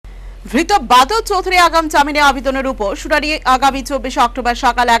ধৃত বাদল চৌধুরী আগাম জামিনে আবেদনের উপর শুনানি আগামী 24 অক্টোবর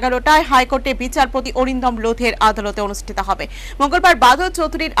সকাল 11টায় হাইকোর্টে বিচারপতি অরিন্দম লোধের আদালতে অনুষ্ঠিত হবে। মঙ্গলবার বাদল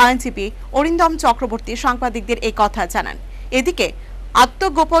চৌধুরীর আইনজীবী অরিন্দম চক্রবর্তী সাংবাদিকদের এই কথা জানান। এদিকে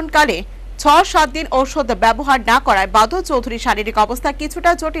আত্মগোপনকালে 6-7 দিন ঔষধ ব্যবহার না করায় বাদল চৌধুরীর শারীরিক অবস্থা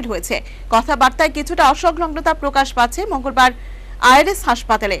কিছুটা জটিল হয়েছে। কথাবার্তায় কিছুটা অসংলগ্নতা প্রকাশ পাচ্ছে। মঙ্গলবার আইএলএস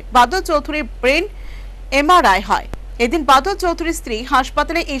হাসপাতালে বাদল চৌধুরীর ব্রেন এমআরআই হয়। এদিন বাদল চৌধুরীর স্ত্রী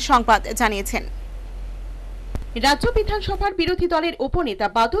হাসপাতালে এই সংবাদ জানিয়েছেন। রাজ্য বিধানসভার বিরোধী দলের উপনেতা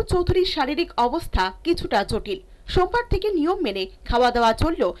বাদল চৌধুরীর শারীরিক অবস্থা কিছুটা জটিল। সোমবার থেকে নিয়ম মেনে খাওয়া দাওয়া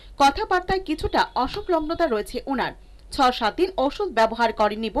চললেও কথাবার্তায় কিছুটা অসংলগ্নতা রয়েছে ওনার। 6-7 দিন ওষুধ ব্যবহার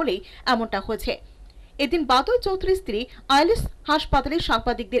করেননি বলেই এমনটা হয়েছে। এদিন বাদল চৌধুরীর স্ত্রী আইএলএস হাসপাতালে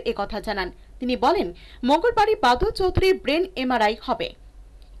সাংবাদিকদের একথা জানান। তিনি বলেন, মঙ্গলবারই বাদল চৌধুরীর ব্রেন এমআরআই হবে।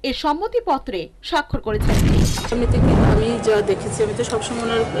 এই সম্মতিপত্রে স্বাক্ষর করেছেন। আমি যা দেখেছি, আমি তো সবসময়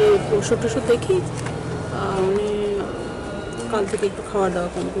ওনার ওষুধ টষুধ দেখি। উনি কাল থেকে একটু খাওয়া দাওয়া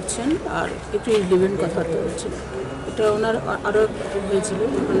কম করছেন আর একটু ইররিলেভেন্ট কথাবার্তা বলছেন। এটা ওনার আরও হয়েছিল,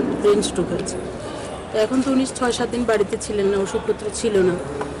 ব্রেন স্ট্রোক হয়েছে। তো এখন তো উনি 6-7 দিন বাড়িতে ছিলেন না, ওষুধপত্র ছিল না।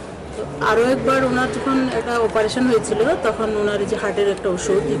 তো আরও একবার ওনার যখন একটা অপারেশন হয়েছিল তখন ওনার যে হার্টের একটা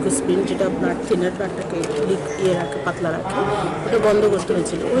ওষুধ ইকোস্পিন, যেটা ব্লাড থিনার, ব্লাডটাকে রাখে, পাতলা রাখে, ওটা বন্ধ করতে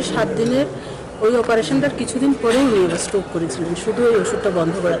হয়েছিল। ওই 7 দিনের ওই অপারেশনটার কিছুদিন পরেই উনি এবার স্ট্রোক করেছিলেন, শুধু ওই ওষুধটা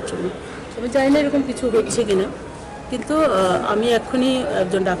বন্ধ করার জন্য। আমি জানি না এরকম কিছু হচ্ছে কিনা, কিন্তু আমি এখনই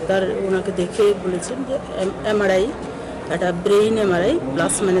একজন ডাক্তার ওনাকে দেখে বলেছেন যে এমআরআই, একটা brain MRI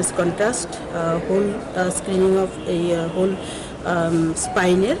plus minus contrast, whole screening of এই হোল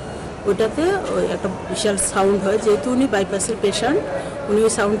স্পাইনের, ওইটাতে ওই একটা বিশাল সাউন্ড হয়। যেহেতু উনি বাইপাসের পেশেন্ট, উনি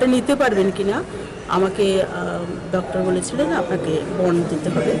ওই সাউন্ডটা নিতে পারবেন কিনা আমাকে ডক্টর বলেছিলেন আপনাকে বন্ড দিতে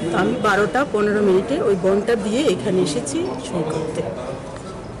হবে। তো আমি 12টা-15 ওই বন্ডটা দিয়ে এখানে এসেছি সই করতে।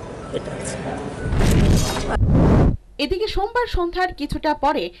 এটা আছে। এদিকে সোমবার সন্ধ্যার কিছুটা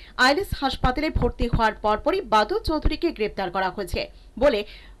পরে আইএলএস হাসপাতালে ভর্তি হওয়ার পরপরই বাদল চৌধুরীকে গ্রেপ্তার করা হয়েছে বলে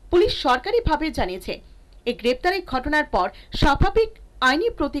পুলিশ সরকারিভাবে জানিয়েছে। এই গ্রেপ্তারের ঘটনার পর স্বাভাবিক আইনি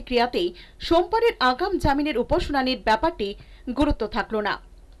প্রতিক্রিয়াতেই সোমবারের আগাম জামিনের উপর শুনানির ব্যাপারটি গুরুত্ব থাকল না।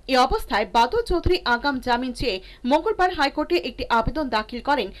 এই অবস্থায় বাদল চৌধুরী আগাম জামিন চেয়ে মঙ্গলবার হাইকোর্টে একটি আবেদন দাখিল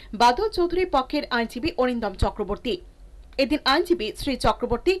করেন বাদল চৌধুরীর পক্ষের আইনজীবী অরিন্দম চক্রবর্তী। এদিন আইনজীবী শ্রী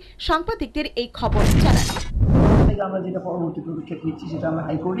চক্রবর্তী সাংবাদিকদের এই খবর জানান। আমরা যেটা পরবর্তী পদক্ষেপ নিচ্ছি সেটা আমরা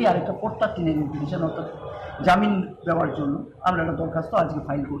হাইকোর্টে আরেকটা প্রত্যার্থী নোটিফিকেশন, অর্থাৎ জামিন দেওয়ার জন্য আমরা একটা দরখাস্ত আজকে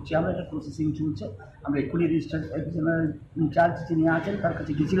ফাইল করছি। আমরা এটা প্রসেসিং চলছে। আমরা এক্ষুনি রেজিস্ট্রার জেনারেল ইনচার্জ যিনি আছেন তার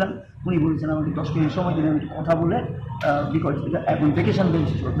কাছে গেছিলাম। উনি বলেছেন আমাকে 10 মিনিট সময় দিলে আমি একটু কথা বলে, বিকজ এখন ভেকেশন বেঞ্চ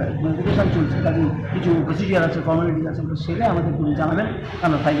চলবে, ভেকেশন চলছে, কাজে কিছু প্রসিডিয়ার আছে, ফর্মালিটিস আছে, ওগুলো সেরে আমাদের উনি জানাবেন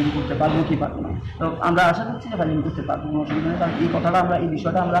আমরা ফাইলিং করতে পারবো কি পারবো না। তো আমরা আশা করছি যে ফাইলিং করতে পারবো, কোনো অসুবিধা নেই। কারণ এই কথাটা আমরা, এই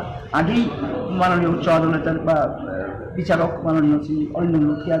বিষয়টা আমরা আগেই মাননীয় উচ্চ আদালতের বা বিচারক মাননীয় শ্রী অরিন্দম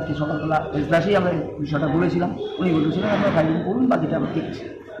লোধকে আজকে সকালবেলা এজলাসেই আমরা এই বিষয়টা বলেছিলাম। উনি বলেছিলেন আমরা ফাইলিং করুন, বাকিটা আমরা দেখছি।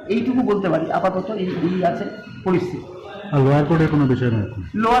 এইটুকু বলতে পারি আপাতত এই আছে পরিস্থিতি। আর লোয়ার কোর্টের কোনো বিষয় নেই?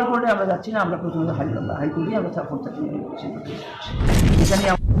 লোয়ার কোর্টে আমরা যাচ্ছি না, আমরা প্রথমত হাইকোর্টে আমরা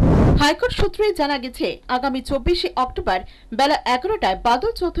হাইকোর্ট সূত্রে জানা গেছে, আগামী 24 অক্টোবর বেলা 11টায়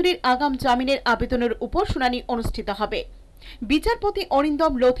বাদল চৌধুরীর আগাম জামিনের আবেদনের উপর শুনানি অনুষ্ঠিত হবে। বিচারপতি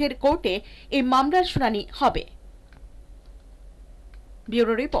অরিন্দম লোধের কোর্টে এই মামলার শুনানি হবে।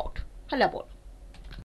 Bureau report, হাল্লাবোল।